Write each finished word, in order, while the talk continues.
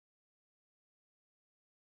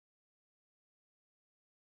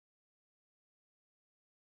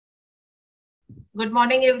Good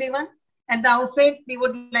morning, everyone. At the outset, we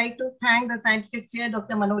would like to thank the scientific chair,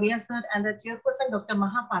 Dr. Manoria sir, and the chairperson, Dr.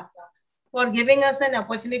 Mahapatra, for giving us an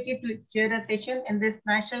opportunity to chair a session in this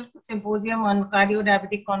National Symposium on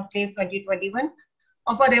Cardio-Diabetic Conclave 2021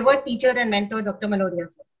 of our revered teacher and mentor, Dr. Manoria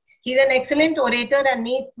sir. He's an excellent orator and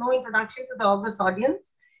needs no introduction to the august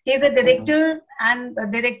audience. He is a director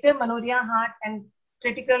Manoria Heart and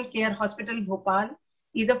Critical Care Hospital, Bhopal.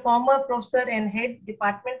 He is a former professor and head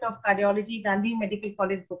Department of Cardiology, Gandhi Medical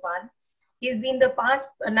College, Bhopal. He's been the past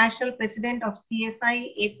national president of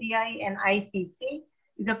CSI, API, and ICC.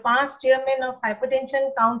 He's a past chairman of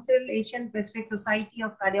Hypertension Council, Asian Pacific Society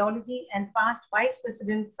of Cardiology, and past vice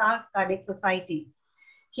president, SARC Cardiac Society.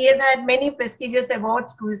 He has had many prestigious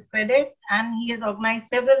awards to his credit, and he has organized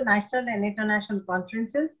several national and international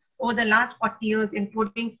conferences over the last 40 years,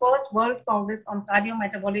 including First World Congress on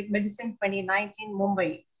Cardiometabolic Medicine 2019,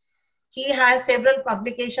 Mumbai. He has several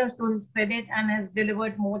publications to his credit and has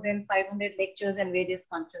delivered more than 500 lectures and various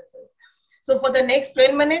conferences. So for the next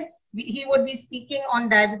 12 minutes, he would be speaking on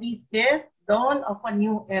diabetes care, dawn of a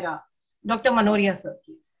new era. Dr. Manoria, sir,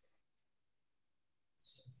 please.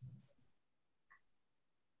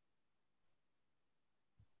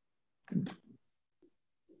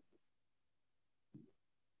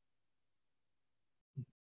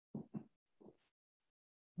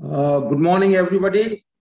 Good morning, everybody.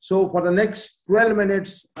 So for the next 12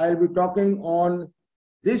 minutes, I'll be talking on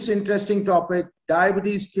this interesting topic,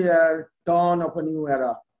 diabetes care, dawn of a new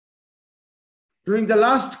era. During the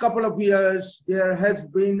last couple of years, there has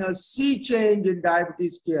been a sea change in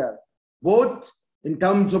diabetes care, both in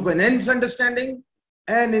terms of enhanced understanding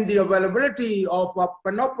and in the availability of a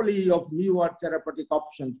panoply of newer therapeutic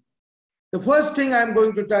options. The first thing I'm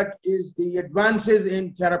going to touch is the advances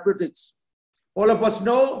in therapeutics. All of us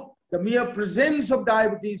know the mere presence of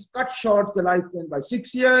diabetes cuts short the lifespan by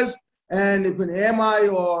 6 years, and if an AMI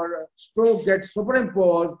or stroke gets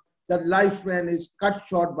superimposed, the lifespan is cut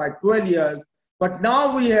short by 12 years. But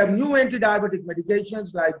now we have new anti-diabetic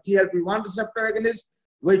medications like GLP-1 receptor agonists,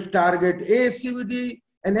 which target ASCVD,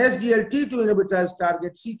 and SGLT2 inhibitors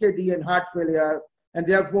target CKD and heart failure. And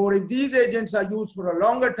therefore, if these agents are used for a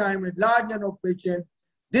longer time in large number of patients,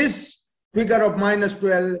 this figure of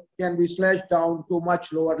 -12 can be slashed down to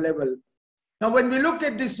much lower level. Now, when we look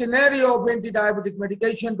at the scenario of anti-diabetic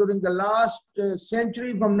medication during the last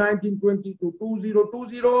century from 1920 to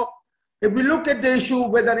 2020, if we look at the issue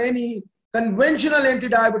whether any conventional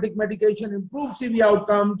anti-diabetic medication improves CV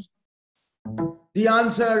outcomes, the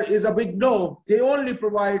answer is a big no. They only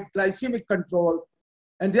provide glycemic control.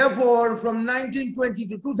 And therefore, from 1920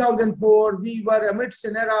 to 2004, we were amidst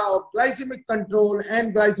an era of glycemic control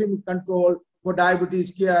and glycemic control for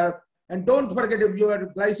diabetes care. And don't forget, if your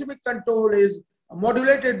glycemic control is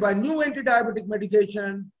modulated by new anti-diabetic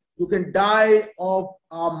medication, you can die of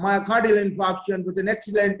myocardial infarction with an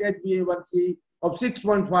excellent HbA1c of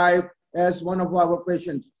 6.5 as one of our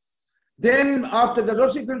patients. Then after the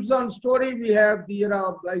Rosicrucian story, we have the era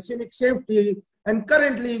of glycemic safety. And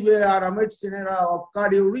currently, we are amidst an era of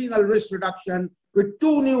cardiorenal risk reduction with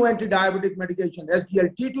two new anti-diabetic medications,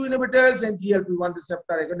 SGLT2 inhibitors and GLP-1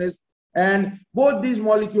 receptor agonists. And both these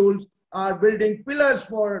molecules are building pillars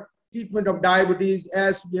for treatment of diabetes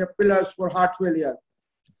as we have pillars for heart failure.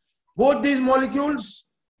 Both these molecules,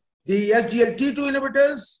 the SGLT2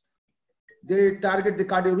 inhibitors, they target the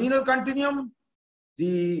cardiorenal continuum.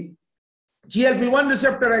 The GLP-1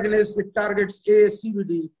 receptor agonist, it targets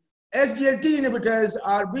ASCVD. SGLT inhibitors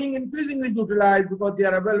are being increasingly utilized because they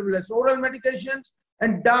are available as oral medications,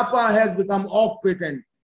 and DAPA has become off-patent.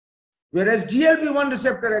 Whereas GLP-1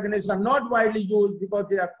 receptor agonists are not widely used because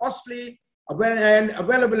they are costly and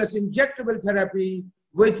available as injectable therapy,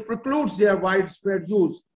 which precludes their widespread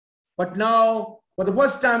use. But now, for the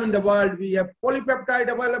first time in the world, we have polypeptide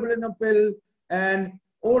available in a pill and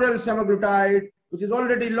oral semaglutide, which is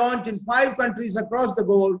already launched in 5 countries across the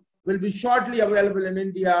globe, will be shortly available in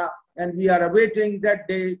India, and we are awaiting that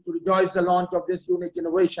day to rejoice the launch of this unique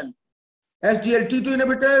innovation. SGLT2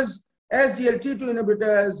 inhibitors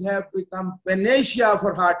have become panacea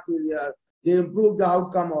for heart failure. They improve the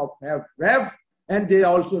outcome of HFrEF, and they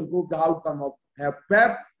also improve the outcome of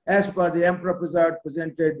HFpEF, as per the Emperor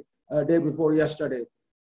presented day before yesterday.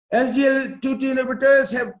 SGLT2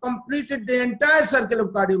 inhibitors have completed the entire circle of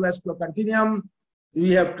cardiovascular continuum.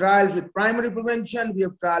 We have trials with primary prevention, we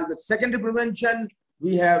have trials with secondary prevention,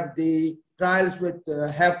 we have the trials with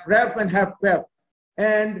HFrEF and HFpEF.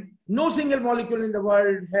 And no single molecule in the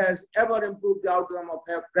world has ever improved the outcome of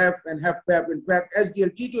HFrEF and HFpEF. In fact,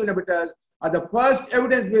 SGLT2 inhibitors are the first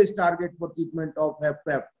evidence-based target for treatment of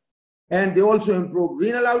HFpEF. And they also improve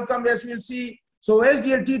renal outcomes, as we'll see. So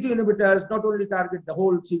SGLT2 inhibitors not only target the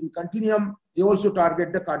whole CV continuum, they also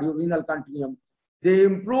target the cardiorenal continuum. They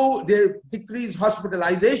decrease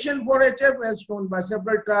hospitalization for HF as shown by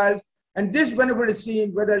several trials. And this benefit is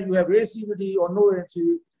seen whether you have ACVD or no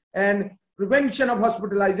ACVD. And prevention of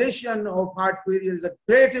hospitalization of heart failure is a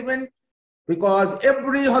great event because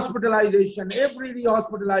every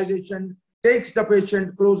rehospitalization takes the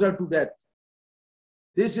patient closer to death.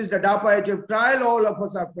 This is the DAPA-HF trial. All of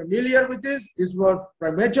us are familiar with this. This was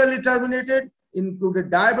prematurely terminated,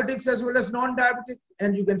 included diabetics as well as non-diabetics.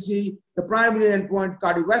 And you can see the primary endpoint,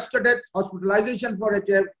 cardiovascular death, hospitalization for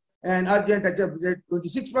HF, and urgent HF visit,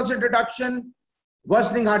 26% reduction,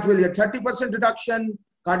 worsening heart failure, 30% reduction,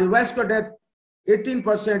 cardiovascular death,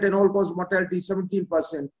 18%, and all-cause mortality,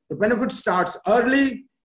 17%. The benefit starts early.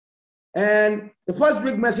 And the first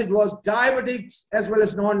big message was diabetics as well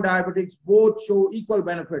as non-diabetics both show equal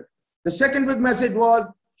benefit. The second big message was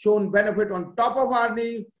shown benefit on top of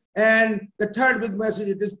ARNI. And the third big message,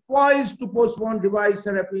 it is poised to postpone device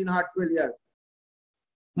therapy in heart failure.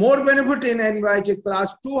 More benefit in NYHA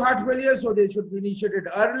class 2 heart failure, so they should be initiated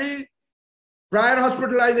early. Prior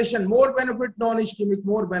hospitalization, more benefit, non-ischemic,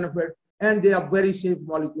 more benefit, and they are very safe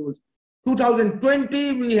molecules.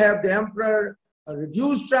 2020, we have the Emperor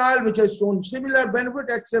reduced trial, which has shown similar benefit,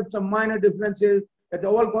 except some minor differences at the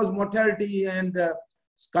all-cause mortality and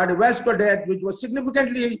cardiovascular death, which was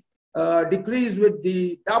significantly decreased with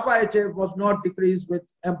the DAPA-HF, was not decreased with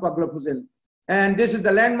empagliflozin. And this is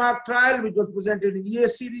the landmark trial, which was presented in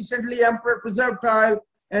ESC recently, Emperor Preserve trial.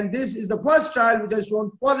 And this is the first trial which has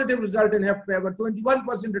shown positive result in HFpEF, a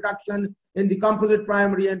 21% reduction in the composite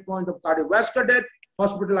primary endpoint of cardiovascular death,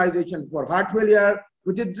 hospitalization for heart failure,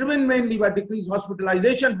 which is driven mainly by decreased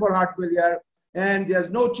hospitalization for heart failure. And there's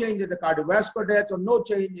no change in the cardiovascular death or no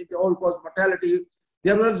change in the all-cause mortality.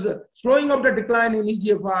 There was slowing of the decline in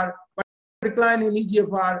EGFR,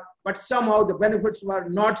 but somehow the benefits were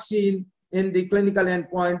not seen in the clinical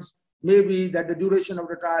endpoints. Maybe that the duration of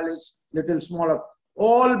the trial is little smaller.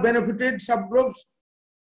 All benefited subgroups,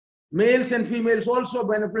 males and females also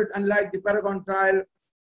benefit, unlike the Paragon trial.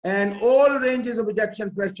 And all ranges of ejection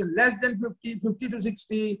fraction, less than 50, 50 to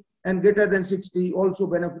 60, and greater than 60 also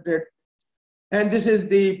benefited. And this is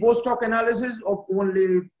the post-hoc analysis of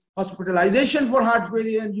only hospitalization for heart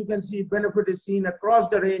failure, and you can see benefit is seen across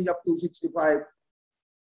the range up to 65.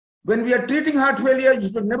 When we are treating heart failure, you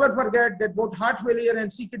should never forget that both heart failure and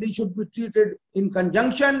CKD should be treated in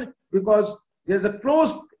conjunction because there's a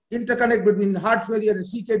close interconnect between heart failure and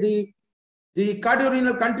CKD. The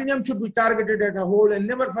cardiorenal continuum should be targeted as a whole, and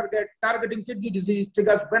never forget targeting kidney disease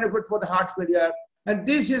triggers benefit for the heart failure. And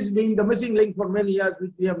this is being the missing link for many years,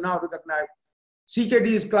 which we have now recognized. CKD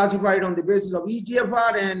is classified on the basis of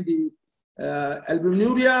EGFR and the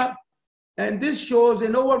albuminuria. And this shows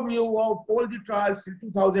an overview of all the trials till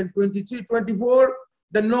 2023-24.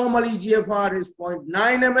 The normal EGFR is 0.9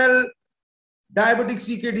 ml. Diabetic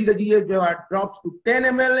CKD, the EGFR drops to 10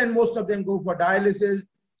 ml, and most of them go for dialysis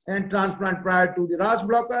and transplant prior to the RAS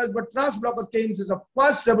blockers. But RAS blocker came as a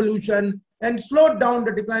first revolution and slowed down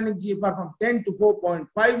the declining GFR from 10 to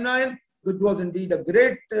 4.59, which was indeed a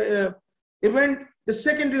great event. The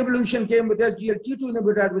second revolution came with SGLT2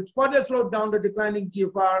 inhibitor, which further slowed down the declining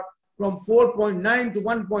GFR from 4.9 to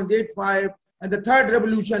 1.85. And the third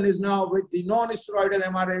revolution is now with the non-steroidal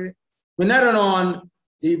MRA, Finerenone,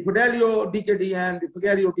 the Fidelio DKD and the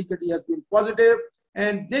Figario DKD has been positive.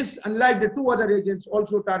 And this, unlike the two other agents,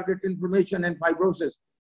 also target inflammation and fibrosis.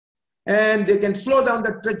 And they can slow down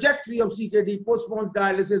the trajectory of CKD, postpone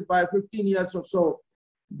dialysis by 15 years or so.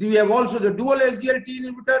 We have also the dual SGLT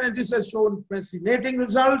inhibitor, and this has shown fascinating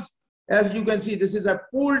results. As you can see, this is a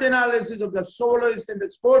pooled analysis of the soloist and the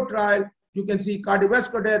sport trial. You can see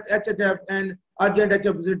cardiovascular death, HHF, and urgent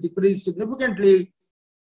HF visit decreased significantly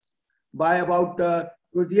by about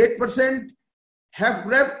 28%.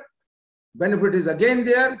 HFrEF benefit is again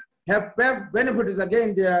there. HFpEF benefit is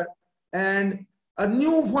again there. And a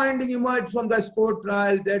new finding emerged from the SCORE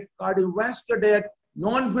trial that cardiovascular death,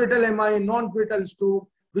 non-fatal MI, non-fatal stroke,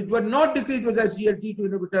 which were not decreased with SGLT2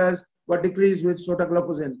 inhibitors, but decreased with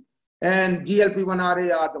sotagliflozin. And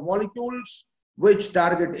GLP-1RA are the molecules which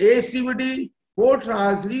target ACVD. 4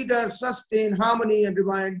 trials, LEADER, SUSTAIN, HARMONY, and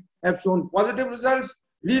REWIND have shown positive results.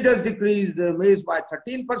 LEADER decreased the MACE by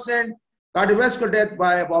 13%, cardiovascular death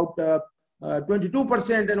by about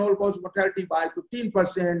 22%, and all-cause mortality by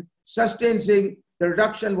 15%. SUSTAIN, the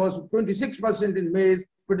reduction was 26% in MACE,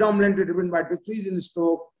 predominantly driven by decrease in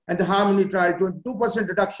stroke. And the HARMONY trial, 22%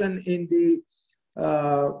 reduction in the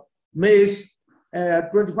MACE,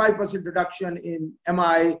 25% reduction in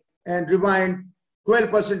MI, and REWIND,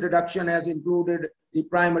 12% reduction has included the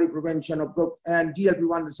primary prevention of growth, and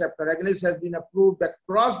GLP-1 receptor agonist has been approved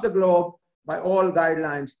across the globe by all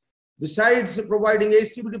guidelines. Besides providing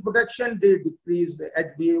ACVD protection, they decrease the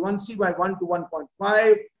HbA1c by 1 to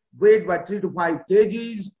 1.5, weight by 3 to 5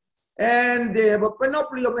 kgs, and they have a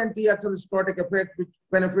panoply of anti-atherosclerotic effect which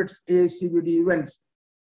benefits ACVD events.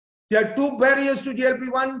 There are two barriers to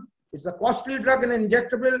GLP-1. It's a costly drug and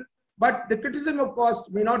injectable, but the criticism of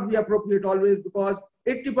cost may not be appropriate always, because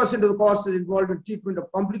 80% of the cost is involved in treatment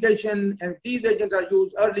of complication, and if these agents are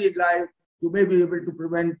used early in life, you may be able to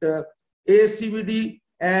prevent ACVD,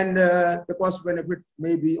 and the cost benefit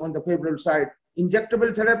may be on the favorable side.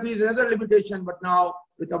 Injectable therapy is another limitation, but now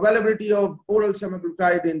with availability of oral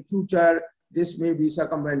semaglutide in future, this may be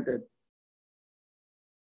circumvented.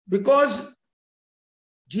 Because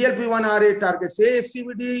GLP-1RA targets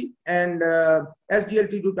ACVD and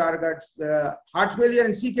SGLT2 targets heart failure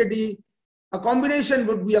and CKD, a combination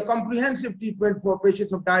would be a comprehensive treatment for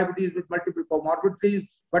patients of diabetes with multiple comorbidities.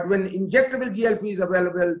 But when injectable GLP is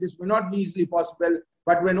available, this may not be easily possible.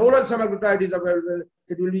 But when oral semaglutide is available,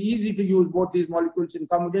 it will be easy to use both these molecules in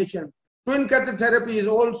combination. Twin catheter therapy is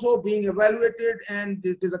also being evaluated, and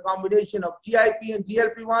this is a combination of GIP and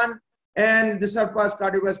GLP-1, and the SURPASS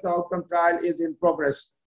cardiovascular outcome trial is in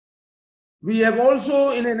progress. We have also,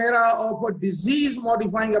 in an era of a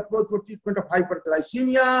disease-modifying approach for treatment of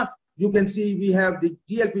hyperglycemia, you can see we have the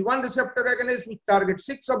GLP-1 receptor agonist, which targets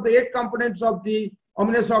 6 of the 8 components of the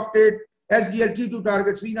amino octet. SGLT2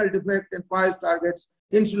 targets renal defect, and PAS targets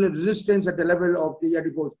insulin resistance at the level of the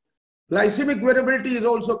adipose. Glycemic variability is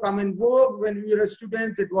also come in vogue. When we were a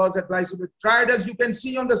student, it was a glycemic triad, as you can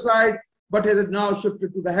see on the slide, but has now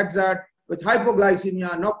shifted to the hexad with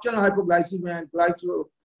hypoglycemia, nocturnal hypoglycemia, and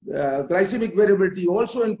glycemic variability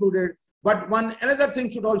also included. But another thing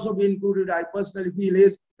should also be included, I personally feel,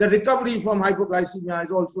 is the recovery from hypoglycemia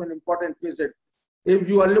is also an important visit. If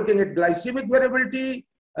you are looking at glycemic variability,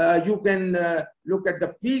 you can look at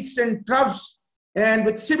the peaks and troughs, and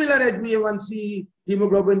with similar HbA1c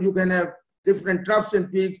hemoglobin, you can have different troughs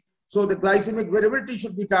and peaks. So the glycemic variability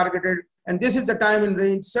should be targeted, and this is the time in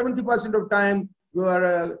range. 70% of time,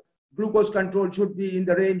 your glucose control should be in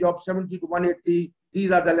the range of 70 to 180.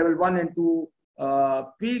 These are the level 1 and 2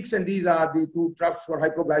 peaks, and these are the 2 troughs for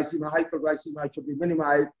hypoglycemia. Hypoglycemia should be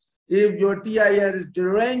minimized. If your TIR is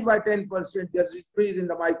deranged by 10%, there is increase in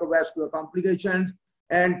the microvascular complications,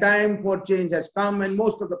 and time for change has come, and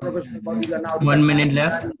most of the professional bodies are now 1 minute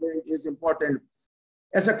left. Is important.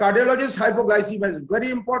 As a cardiologist, hypoglycemia is very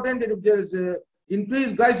important. And if there is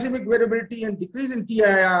increased glycemic variability and decrease in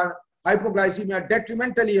TIR, hypoglycemia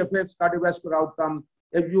detrimentally affects cardiovascular outcome.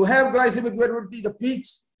 If you have glycemic variability, the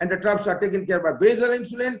peaks and the troughs are taken care of by basal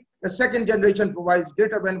insulin. The second generation provides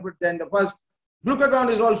greater benefit than the first. Glucagon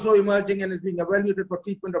is also emerging and is being evaluated for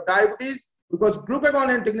treatment of diabetes, because glucagon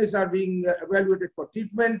antagonists are being evaluated for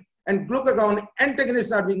treatment, and glucagon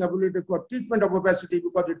antagonists are being evaluated for treatment of obesity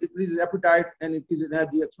because it decreases appetite and increases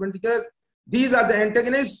energy expenditure. These are the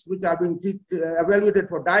antagonists which are being evaluated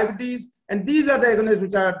for diabetes, and these are the agonists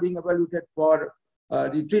which are being evaluated for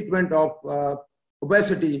the treatment of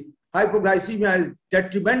obesity. Hypoglycemia is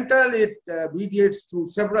detrimental. It mediates through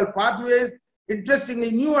several pathways.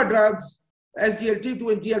 Interestingly, newer drugs,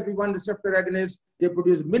 SGLT2 and GLP-1 receptor agonists, they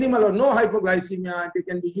produce minimal or no hypoglycemia, and they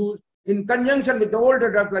can be used in conjunction with the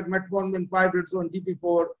older drugs like metformin, pioglitazone,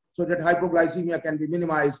 DP4, so that hypoglycemia can be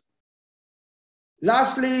minimized.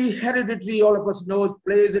 Lastly, hereditary, all of us know,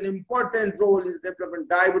 plays an important role in development of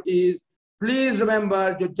diabetes. Please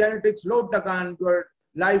remember, your genetics load the gun, your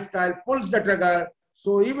lifestyle pulls the trigger.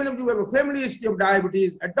 So even if you have a family history of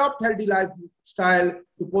diabetes, adopt healthy lifestyle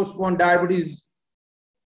to postpone diabetes.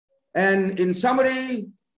 And in summary,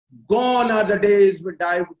 gone are the days when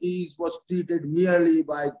diabetes was treated merely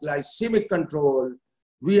by glycemic control.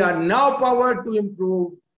 We are now powered to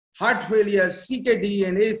improve heart failure, CKD,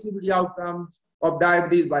 and ACVD outcomes of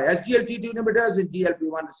diabetes by SGLT2 inhibitors and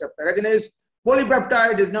GLP-1 receptor agonists.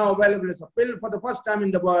 Polypeptide is now available as a pill for the first time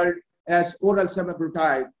in the world as oral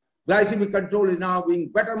semaglutide. Glycemic control is now being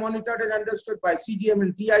better monitored and understood by CGM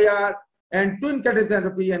and TIR, and twin catheter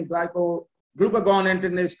therapy and glucagon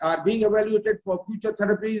antagonists are being evaluated for future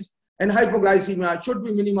therapies, and hypoglycemia should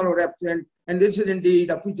be minimal or absent, and this is indeed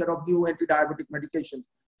a feature of new anti-diabetic medications.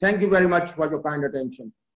 Thank you very much for your kind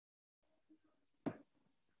attention.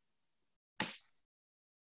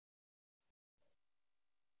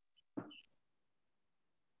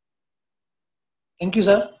 Thank you,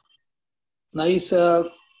 sir. Nice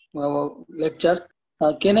lecture.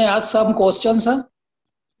 Can I ask some questions, sir?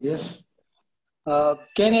 Yes.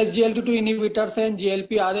 Can SGLT2 inhibitors and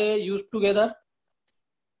GLP-RA used together?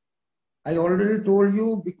 I already told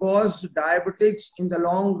you, because diabetics in the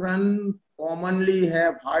long run commonly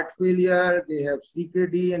have heart failure, they have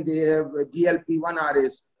CKD, and they have GLP-1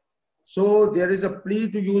 RS. So there is a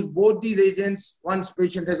plea to use both these agents once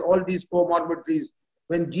patient has all these comorbidities.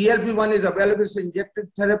 When GLP-1 is available as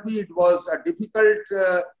injected therapy, it was a difficult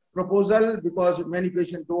proposal because many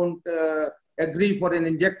patients don't agree for an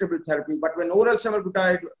injectable therapy. But when oral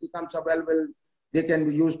semaglutide becomes available, they can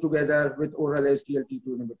be used together with oral SGLT2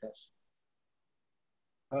 inhibitors.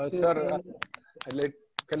 Sir,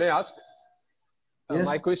 can I ask? Yes.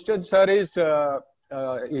 My question, sir, is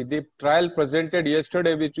the trial presented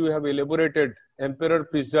yesterday, which you have elaborated, emperor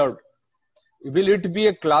preserved, will it be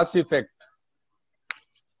a class effect?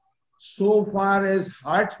 So far as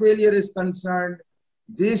heart failure is concerned,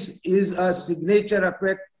 this is a signature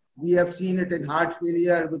effect. We have seen it in heart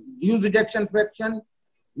failure with reduced ejection fraction.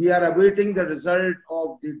 We are awaiting the result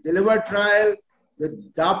of the DELIVER trial.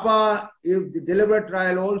 With DAPA, if the DELIVER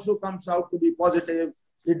trial also comes out to be positive,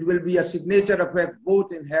 it will be a signature effect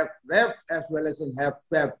both in HFrEF as well as in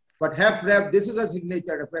HFpEF. But HFrEF, this is a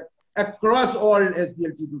signature effect across all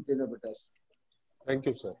SGLT2 inhibitors. Thank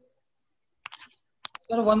you, sir.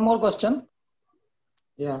 Sir, one more question.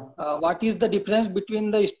 Yeah. What is the difference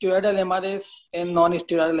between the steroidal MRAs and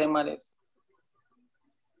non-steroidal MRAs?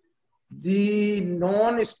 The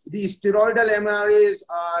steroidal MRAs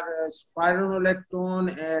are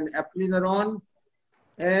spironolactone and apleneron,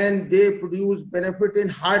 and they produce benefit in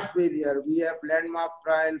heart failure. We have landmark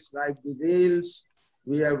trials like the RAILS,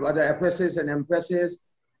 we have other FSS and MPSS,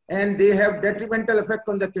 and they have detrimental effect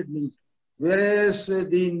on the kidneys. Whereas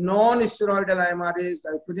the non-steroidal MRAs,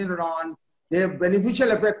 like apleneron, they have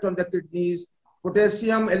beneficial effect on the kidneys.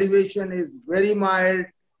 Potassium elevation is very mild,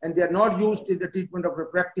 and they are not used in the treatment of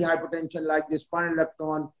refractory hypertension like the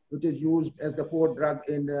spironolactone, which is used as the core drug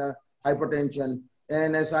in hypertension.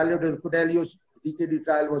 And as alluded, Fidelius DKD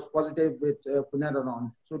trial was positive with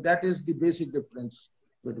apleneron. So that is the basic difference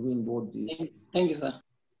between both these. Thank you, sir.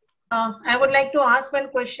 I would like to ask one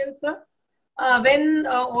question, sir. When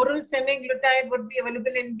oral semaglutide would be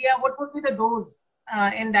available in India, what would be the dose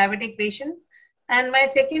in diabetic patients? And my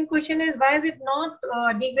second question is, why is it not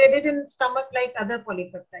degraded in stomach like other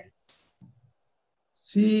polypeptides?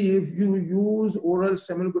 See, if you use oral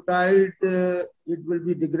semaglutide, it will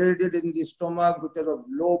be degraded in the stomach because of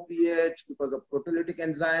low pH, because of proteolytic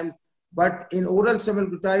enzyme. But in oral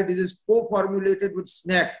semaglutide, it is co-formulated with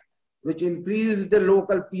SNAC, which increases the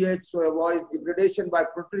local pH, so avoid degradation by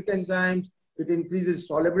proteolytic enzymes. It increases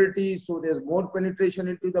solubility, so there's more penetration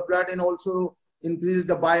into the blood, and also increases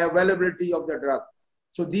the bioavailability of the drug.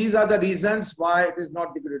 So these are the reasons why it is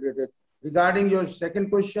not degraded. Regarding your second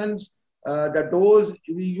questions, the dose,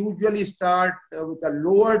 we usually start with a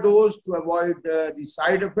lower dose to avoid the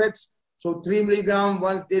side effects. So 3 milligram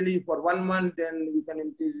once daily for 1 month, then we can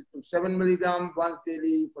increase it to 7 milligram once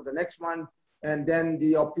daily for the next month, and then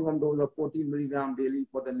the optimum dose of 14 milligram daily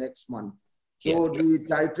for the next month. So the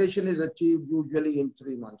titration is achieved usually in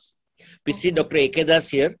 3 months. We see Dr. Ekedas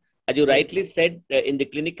here. As you rightly said, in the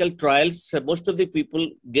clinical trials, most of the people,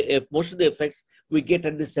 most of the effects we get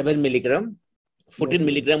at the 7 milligram. 14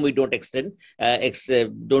 milligram we don't extend,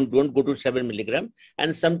 don't go to 7 milligram.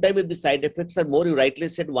 And sometimes if the side effects are more, you rightly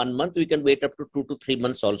said 1 month, we can wait up to 2 to 3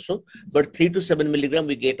 months also. But 3 to 7 milligram,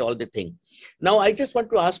 we get all the thing. Now, I just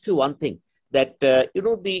want to ask you one thing, that,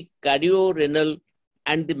 the cardio-renal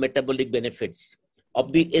and the metabolic benefits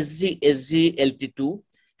of the SGLT2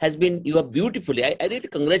 has been, you are beautifully, I really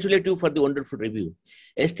congratulate you for the wonderful review.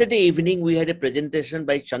 Yesterday evening, we had a presentation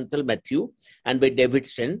by Chantal Matthew and by David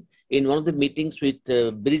Sten in one of the meetings with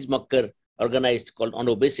Bridge Mucker organized called on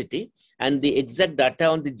obesity, and the exact data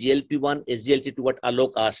on the GLP-1, SGLT2, what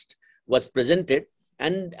Alok asked, was presented,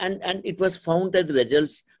 and it was found that the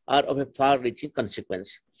results are of a far-reaching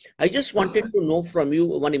consequence. I just wanted to know from you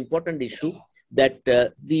one important issue, that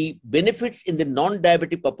the benefits in the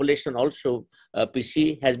non-diabetic population also,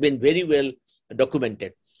 PC, has been very well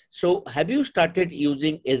documented. So have you started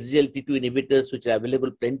using SGLT2 inhibitors, which are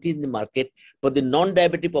available plenty in the market for the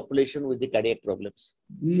non-diabetic population with the cardiac problems?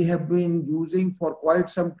 We have been using for quite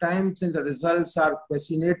some time, and the results are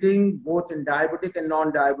fascinating, both in diabetic and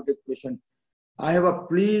non-diabetic patients. I have a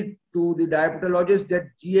plea to the diabetologist that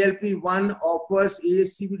GLP-1 offers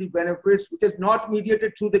ASCVD benefits, which is not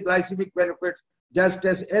mediated through the glycemic benefits, just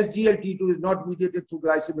as SGLT2 is not mediated through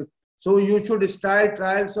glycemic. So you should start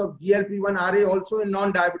trials of GLP-1 RA also in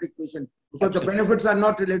non-diabetic patients, because Absolutely. The benefits are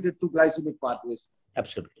not related to glycemic pathways.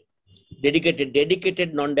 Absolutely.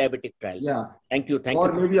 Dedicated non-diabetic trials. Yeah. Thank you.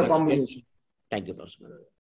 Or maybe a combination. Thank you, Professor.